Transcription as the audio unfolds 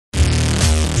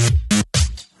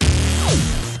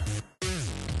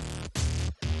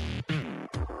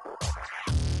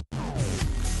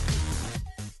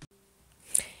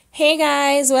Hey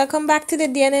guys, welcome back to the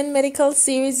D&N Medical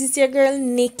Series. It's your girl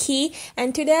Nikki,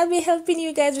 and today I'll be helping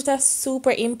you guys with a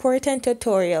super important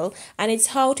tutorial, and it's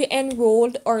how to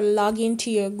enroll or log into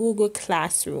your Google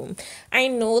Classroom. I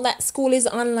know that school is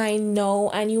online now,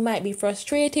 and you might be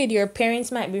frustrated, your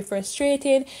parents might be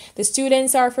frustrated, the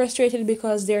students are frustrated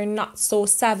because they're not so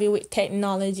savvy with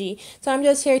technology. So I'm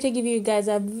just here to give you guys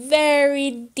a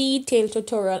very detailed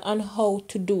tutorial on how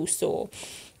to do so.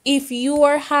 If you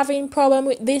are having problem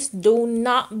with this, do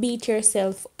not beat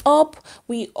yourself up.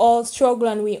 We all struggle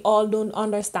and we all don't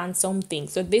understand something.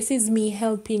 So this is me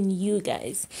helping you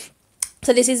guys.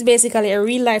 So this is basically a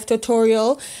real life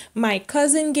tutorial. My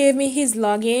cousin gave me his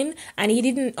login and he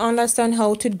didn't understand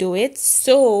how to do it.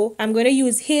 So I'm going to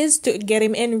use his to get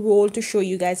him enrolled to show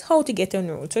you guys how to get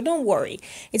enrolled. So don't worry.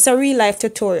 It's a real life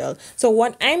tutorial. So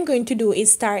what I'm going to do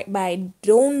is start by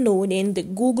downloading the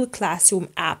Google Classroom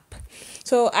app.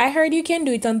 So I heard you can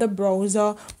do it on the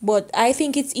browser, but I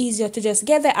think it's easier to just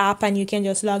get the app and you can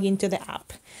just log into the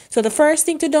app. So the first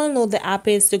thing to download the app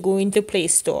is to go into Play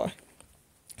Store.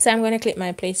 So I'm going to click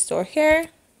my Play Store here.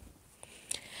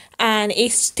 And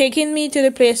it's taking me to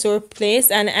the Play Store place,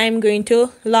 and I'm going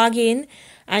to log in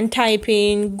and type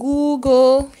in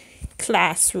Google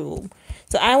Classroom.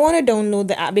 So I want to download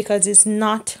the app because it's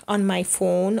not on my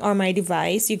phone or my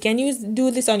device. You can do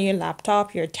this on your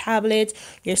laptop, your tablet,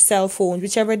 your cell phone,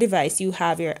 whichever device you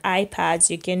have, your iPads,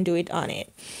 you can do it on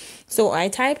it. So I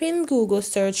type in Google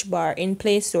search bar in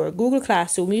Play Store, Google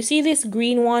Classroom. You see this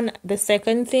green one, the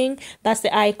second thing, that's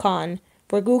the icon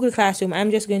for Google Classroom.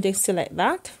 I'm just going to select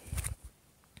that.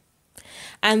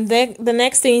 And then the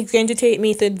next thing is going to take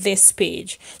me to this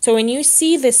page. So when you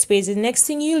see this page, the next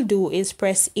thing you'll do is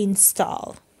press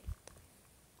install.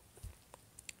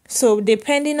 So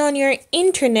depending on your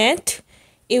internet,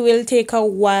 it will take a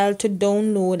while to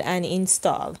download and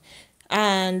install.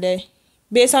 And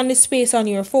based on the space on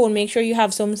your phone, make sure you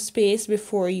have some space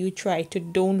before you try to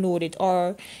download it,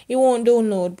 or it won't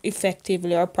download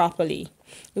effectively or properly.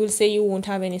 It will say you won't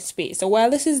have any space. So while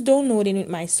this is downloading with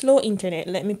my slow internet,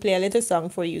 let me play a little song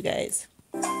for you guys.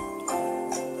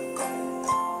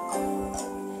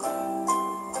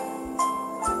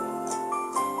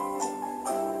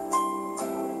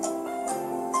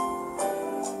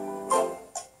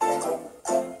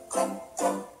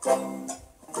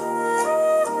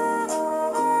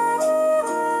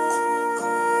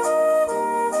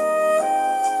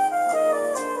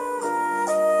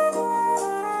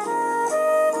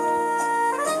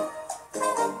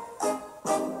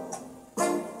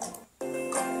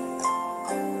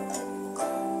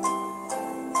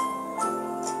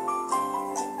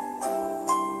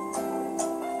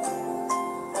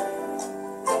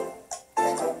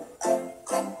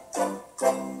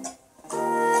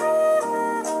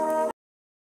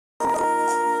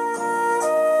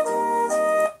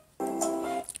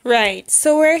 Right,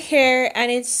 so we're here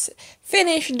and it's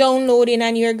finished downloading,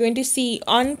 and you're going to see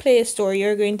on Play Store,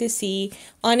 you're going to see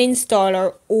uninstall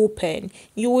or open.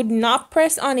 You would not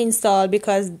press uninstall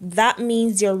because that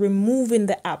means you're removing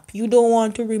the app. You don't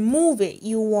want to remove it,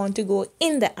 you want to go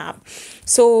in the app.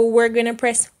 So we're going to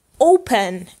press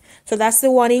open. So that's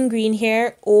the one in green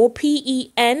here,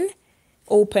 OPEN.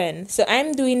 Open. So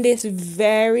I'm doing this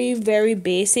very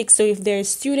basic. So if there's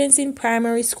students in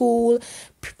primary school,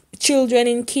 children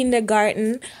in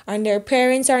kindergarten, and their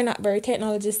parents are not very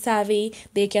technology savvy,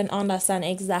 they can understand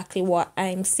exactly what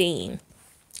I'm saying.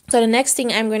 So the next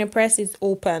thing I'm going to press is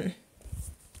open.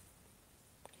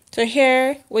 So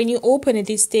here, when you open it,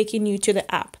 it's taking you to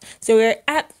the app. So we're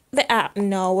at the app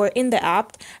now, we're in the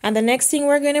app, and the next thing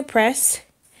we're going to press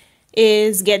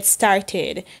is get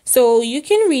started. So you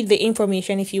can read the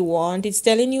information if you want. It's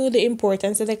telling you the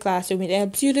importance of the classroom. It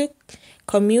helps you to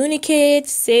communicate,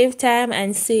 save time,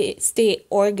 and stay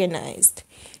organized.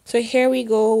 So here we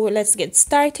go. Let's get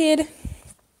started.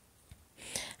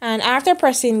 And after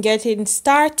pressing getting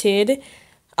started,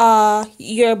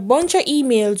 your bunch of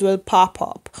emails will pop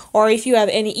up, or if you have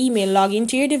any email log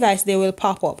into your device, they will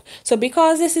pop up. So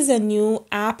because this is a new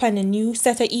app and a new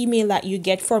set of email that you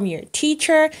get from your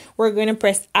teacher, we're going to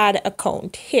press add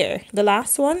account here, the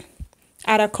last one,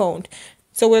 add account.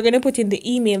 So we're going to put in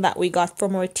the email that we got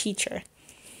from our teacher.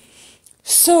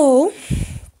 So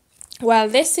while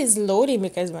this is loading,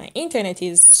 because my internet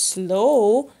is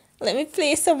slow, let me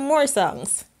play some more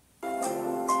songs.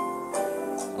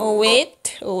 Oh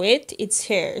wait, it's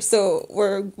here. So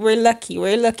we're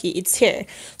lucky, it's here.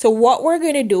 So what we're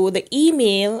going to do, the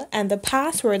email and the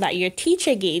password that your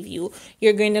teacher gave you,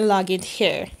 you're going to log in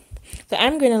here. So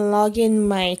I'm going to log in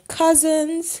my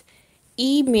cousin's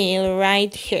email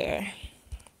right here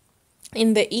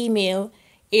in the email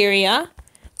area.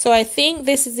 So I think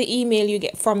this is the email you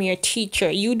get from your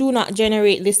teacher. You do not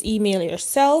generate this email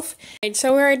yourself. Right,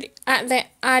 so we're at the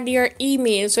add your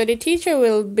email. So the teacher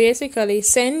will basically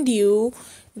send you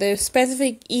the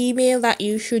specific email that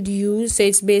you should use. So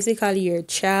it's basically your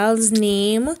child's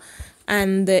name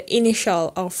and the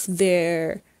initial of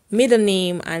their middle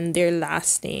name and their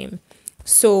last name.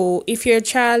 So if your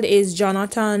child is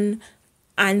Jonathan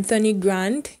Anthony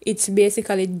Grant, it's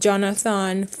basically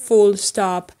Jonathan full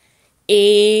stop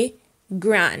A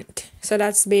Grant. So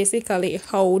that's basically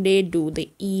how they do the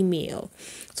email.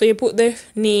 So you put the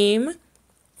name,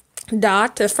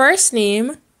 dot, the first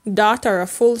name, dot or a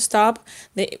full stop,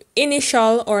 the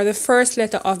initial or the first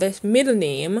letter of the middle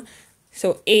name,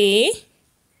 so A,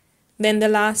 then the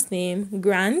last name,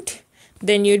 Grant,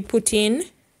 then you'd put in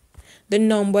the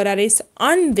number that is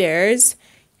on theirs,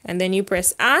 and then you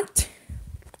press at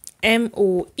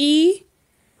MOE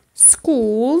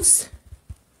schools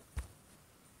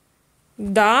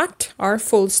dot or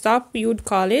full stop, you would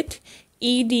call it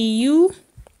edu.jm.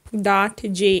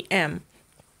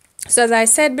 So as I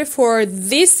said before,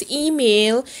 this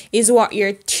email is what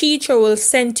your teacher will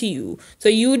send to you. So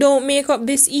you don't make up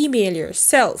this email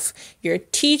yourself. Your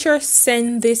teacher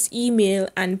sends this email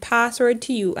and password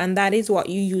to you, and that is what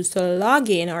you use to log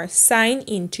in or sign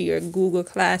into your Google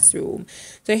Classroom.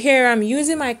 So here I'm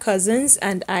using my cousins,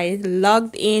 and I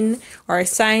logged in or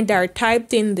signed or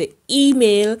typed in the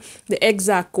email the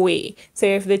exact way. So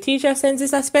if the teacher sends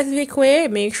this a specific way,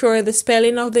 make sure the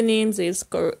spelling of the names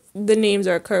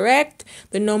are correct,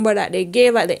 the number that they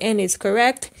gave at the end is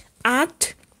correct.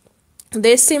 At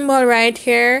this symbol right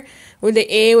here with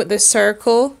the A with the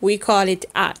circle, we call it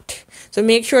at. So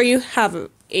make sure you have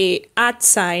a at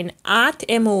sign at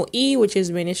MOE, which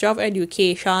is Ministry of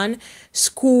Education,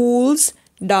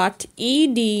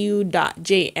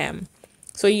 schools.edu.jm.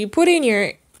 So you put in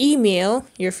your email,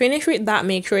 you're finished with that,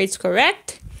 make sure it's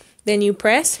correct, then you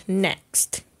press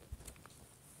next.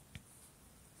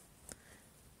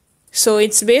 So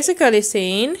it's basically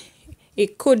saying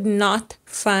it could not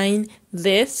find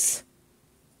this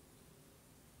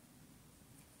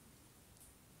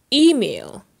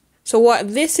email. So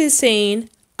what this is saying,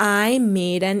 I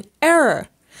made an error.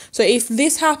 So if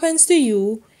this happens to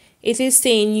you, it is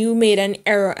saying you made an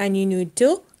error and you need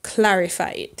to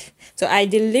clarify it. So I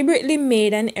deliberately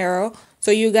made an error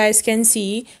so you guys can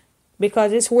see,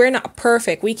 because we're not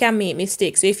perfect, we can make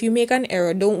mistakes. So if you make an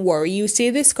error, don't worry. You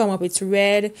see this come up, it's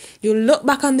red. You look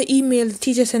back on the email the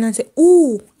teacher sent and say,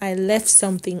 ooh, I left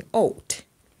something out.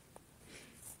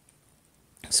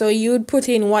 So you'd put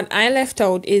in what I left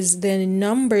out is the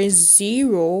number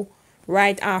 0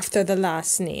 right after the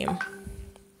last name.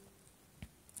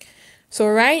 So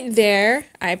right there,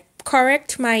 I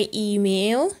correct my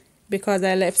email because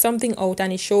I left something out,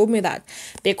 and it showed me that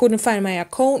they couldn't find my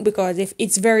account because if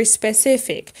it's very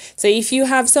specific. So if you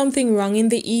have something wrong in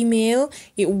the email,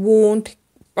 it won't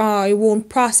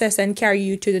process and carry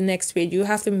you to the next page. You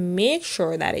have to make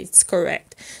sure that it's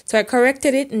correct. So I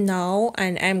corrected it now,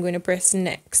 and I'm going to press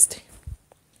next.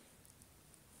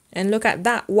 And look at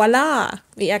that, voila!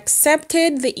 We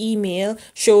accepted the email,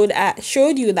 showed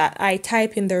you that I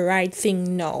type in the right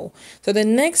thing now. So the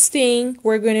next thing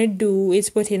we're going to do is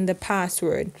put in the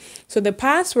password. So the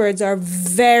passwords are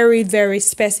very, very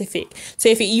specific. So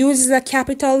if it uses a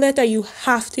capital letter, you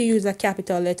have to use a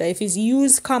capital letter. If it's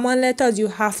used common letters, you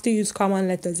have to use common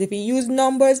letters. If it uses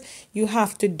numbers, you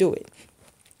have to do it.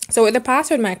 So with the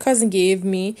password my cousin gave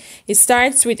me, it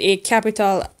starts with a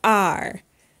capital R.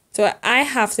 So I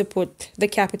have to put the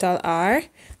capital R,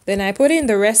 then I put in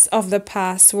the rest of the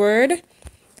password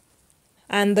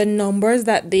and the numbers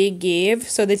that they gave.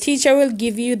 So the teacher will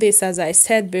give you this, as I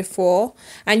said before,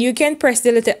 and you can press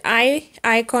the little I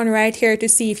icon right here to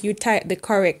see if you type the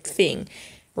correct thing.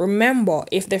 Remember,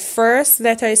 if the first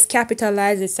letter is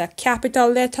capitalized, it's a capital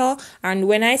letter, and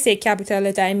when I say capital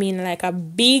letter, I mean like a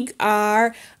big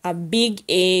R, a big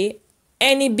A,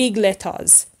 any big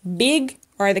letters. Big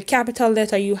or the capital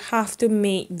letter, you have to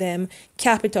make them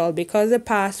capital because the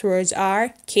passwords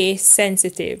are case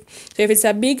sensitive. So if it's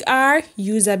a big R,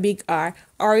 use a big R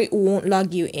or it won't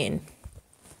log you in.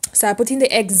 So I put in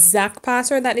the exact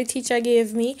password that the teacher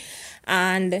gave me,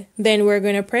 and then we're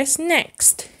going to press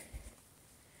next.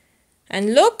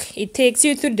 And look, it takes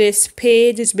you to this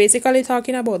page. It's basically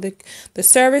talking about the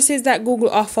services that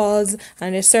Google offers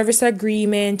and the service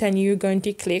agreement, and you're going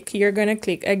to click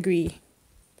agree.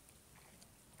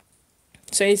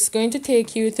 So it's going to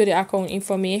take you to the account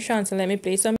information. So let me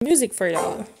play some music for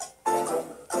y'all.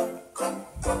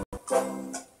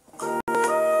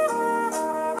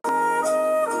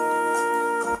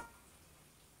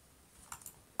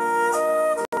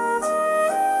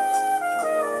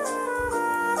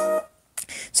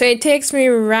 So it takes me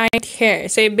right here.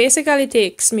 So it basically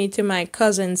takes me to my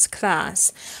cousin's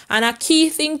class. And a key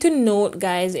thing to note,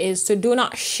 guys, is to do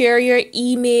not share your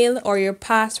email or your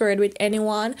password with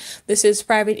anyone. This is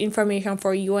private information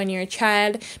for you and your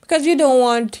child, because you don't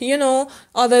want,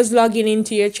 others logging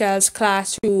into your child's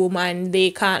classroom and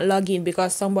they can't log in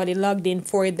because somebody logged in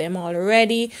for them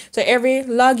already. So every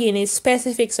login is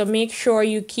specific. So make sure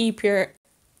you keep your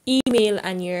email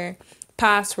and your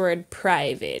password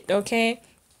private, okay?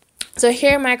 So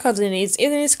here my cousin is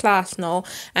in his class now,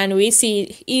 and we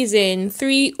see he's in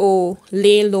 3O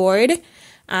Laylord,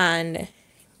 and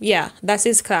yeah, that's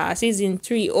his class. He's in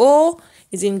 3O,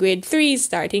 he's in grade 3,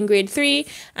 starting grade 3,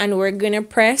 and we're gonna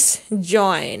press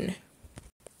join.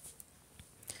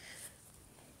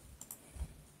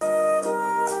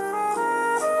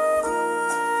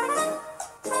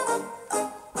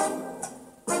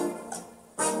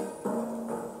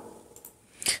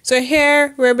 So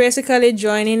here we're basically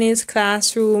joining his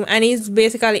classroom, and he's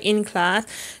basically in class.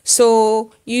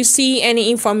 So you see any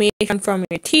information from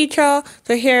your teacher.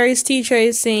 So here his teacher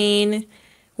is saying,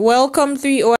 "Welcome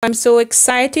 3O. I'm so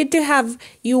excited to have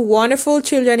you wonderful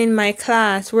children in my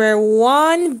class. We're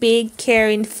one big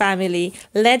caring family.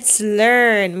 Let's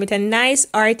learn," with a nice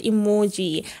art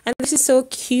emoji. And this is so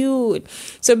cute.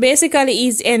 So basically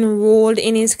he's enrolled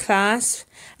in his class.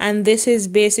 And this is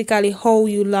basically how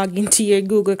you log into your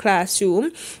Google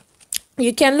Classroom.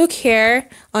 You can look here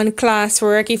on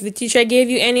classwork. If the teacher gave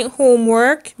you any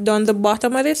homework, down the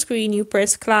bottom of the screen, you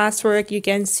press classwork. You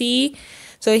can see.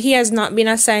 So he has not been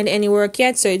assigned any work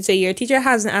yet. So it'd say your teacher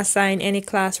hasn't assigned any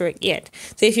classwork yet.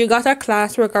 So if you got a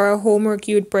classwork or a homework,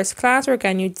 you'd press classwork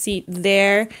and you'd see it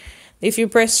there. If you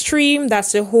press stream,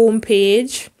 that's the home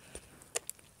page.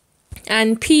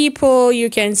 And people, you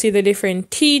can see the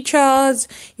different teachers.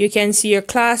 You can see your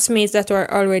classmates that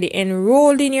are already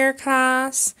enrolled in your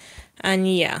class. And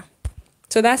yeah.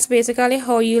 So that's basically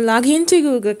how you log into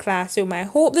Google Classroom. I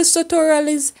hope this tutorial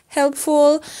is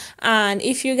helpful. And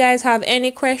if you guys have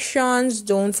any questions,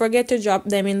 don't forget to drop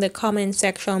them in the comment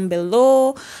section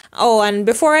below. Oh, and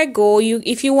before I go,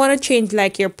 if you want to change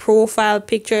like your profile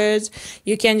pictures,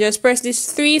 you can just press this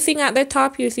 3 thing at the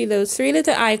top. You see those 3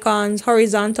 little icons,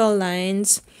 horizontal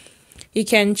lines. You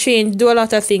can do a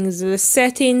lot of things. The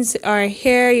settings are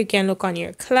here. You can look on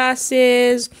your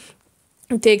classes.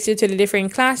 It takes you to the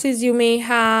different classes you may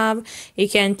have.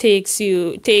 It can take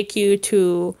you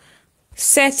to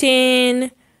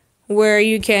setting, where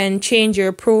you can change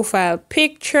your profile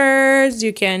pictures.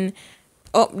 You can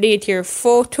update your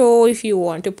photo if you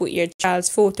want to put your child's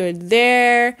photo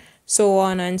there, so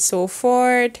on and so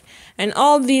forth. And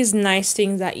all these nice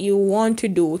things that you want to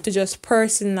do to just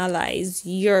personalize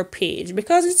your page,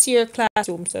 because it's your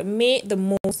classroom, so make the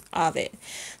most of it.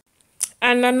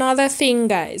 And another thing,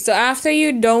 guys, so after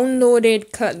you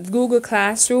downloaded Google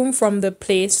Classroom from the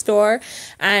Play Store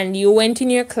and you went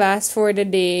in your class for the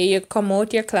day, you come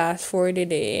out your class for the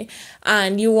day,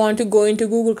 and you want to go into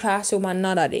Google Classroom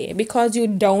another day because you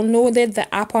downloaded the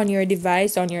app on your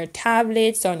device, on your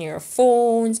tablets, on your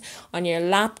phones, on your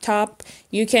laptop,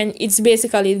 it's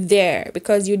basically there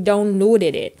because you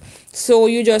downloaded it. So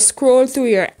you just scroll through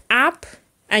your app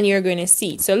and you're going to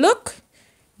see it. So look.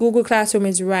 Google Classroom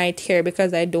is right here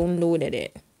because I downloaded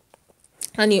it.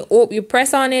 And you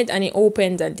press on it and it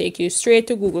opens and take you straight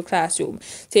to Google Classroom.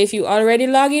 So if you already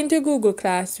log into Google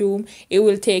Classroom, it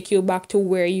will take you back to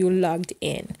where you logged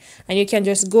in. And you can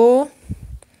just go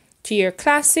to your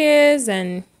classes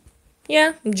and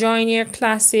join your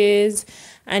classes.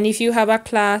 And if you have a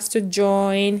class to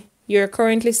join, you're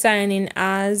currently signing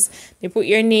as, they put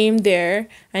your name there,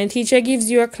 and the teacher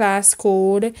gives you a class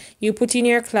code. You put in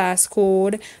your class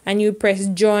code and you press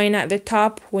join at the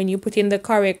top when you put in the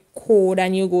correct code,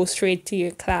 and you go straight to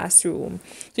your classroom.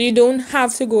 So you don't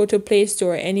have to go to Play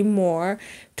Store anymore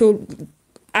to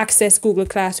access Google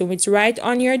Classroom. It's right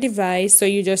on your device. So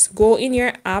you just go in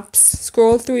your apps,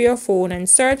 scroll through your phone and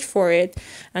search for it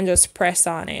and just press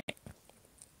on it.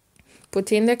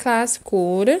 Put in the class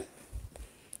code.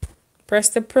 Press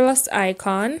the plus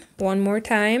icon one more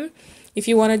time. If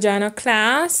you want to join a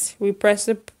class, we press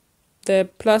the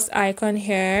plus icon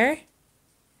here.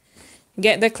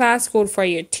 Get the class code from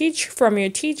your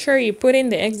teacher. You put in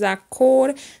the exact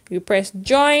code. You press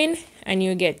join and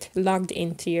you get logged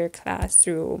into your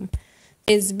classroom.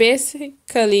 It's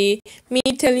basically me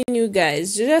telling you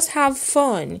guys, just have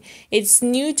fun. It's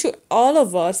new to all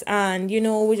of us, and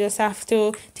we just have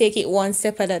to take it one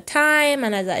step at a time.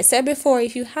 And as I said before,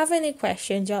 if you have any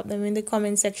questions, drop them in the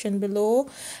comment section below,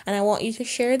 and I want you to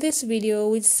share this video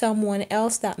with someone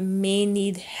else that may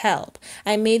need help.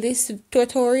 I made this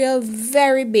tutorial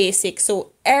very basic,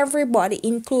 so everybody,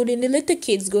 including the little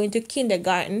kids going to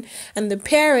kindergarten, and the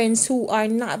parents who are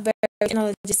not very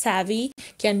technology savvy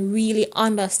can really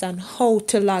understand how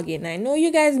to log in. I know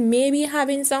you guys may be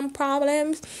having some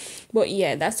problems, but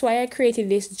yeah, that's why I created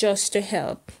this, just to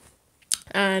help.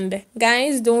 And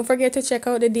guys, don't forget to check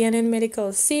out the D&N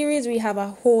Medical series. We have a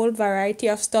whole variety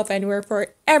of stuff and we're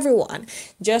for everyone.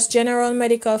 Just general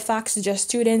medical facts, just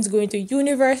students going to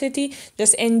university,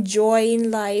 just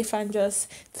enjoying life, and just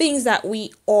things that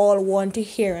we all want to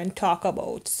hear and talk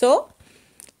about. So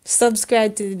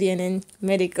subscribe to the D&N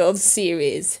Medical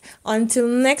series. Until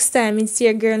next time, it's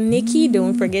your girl Nikki.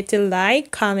 Don't forget to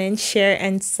like, comment, share,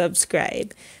 and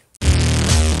subscribe.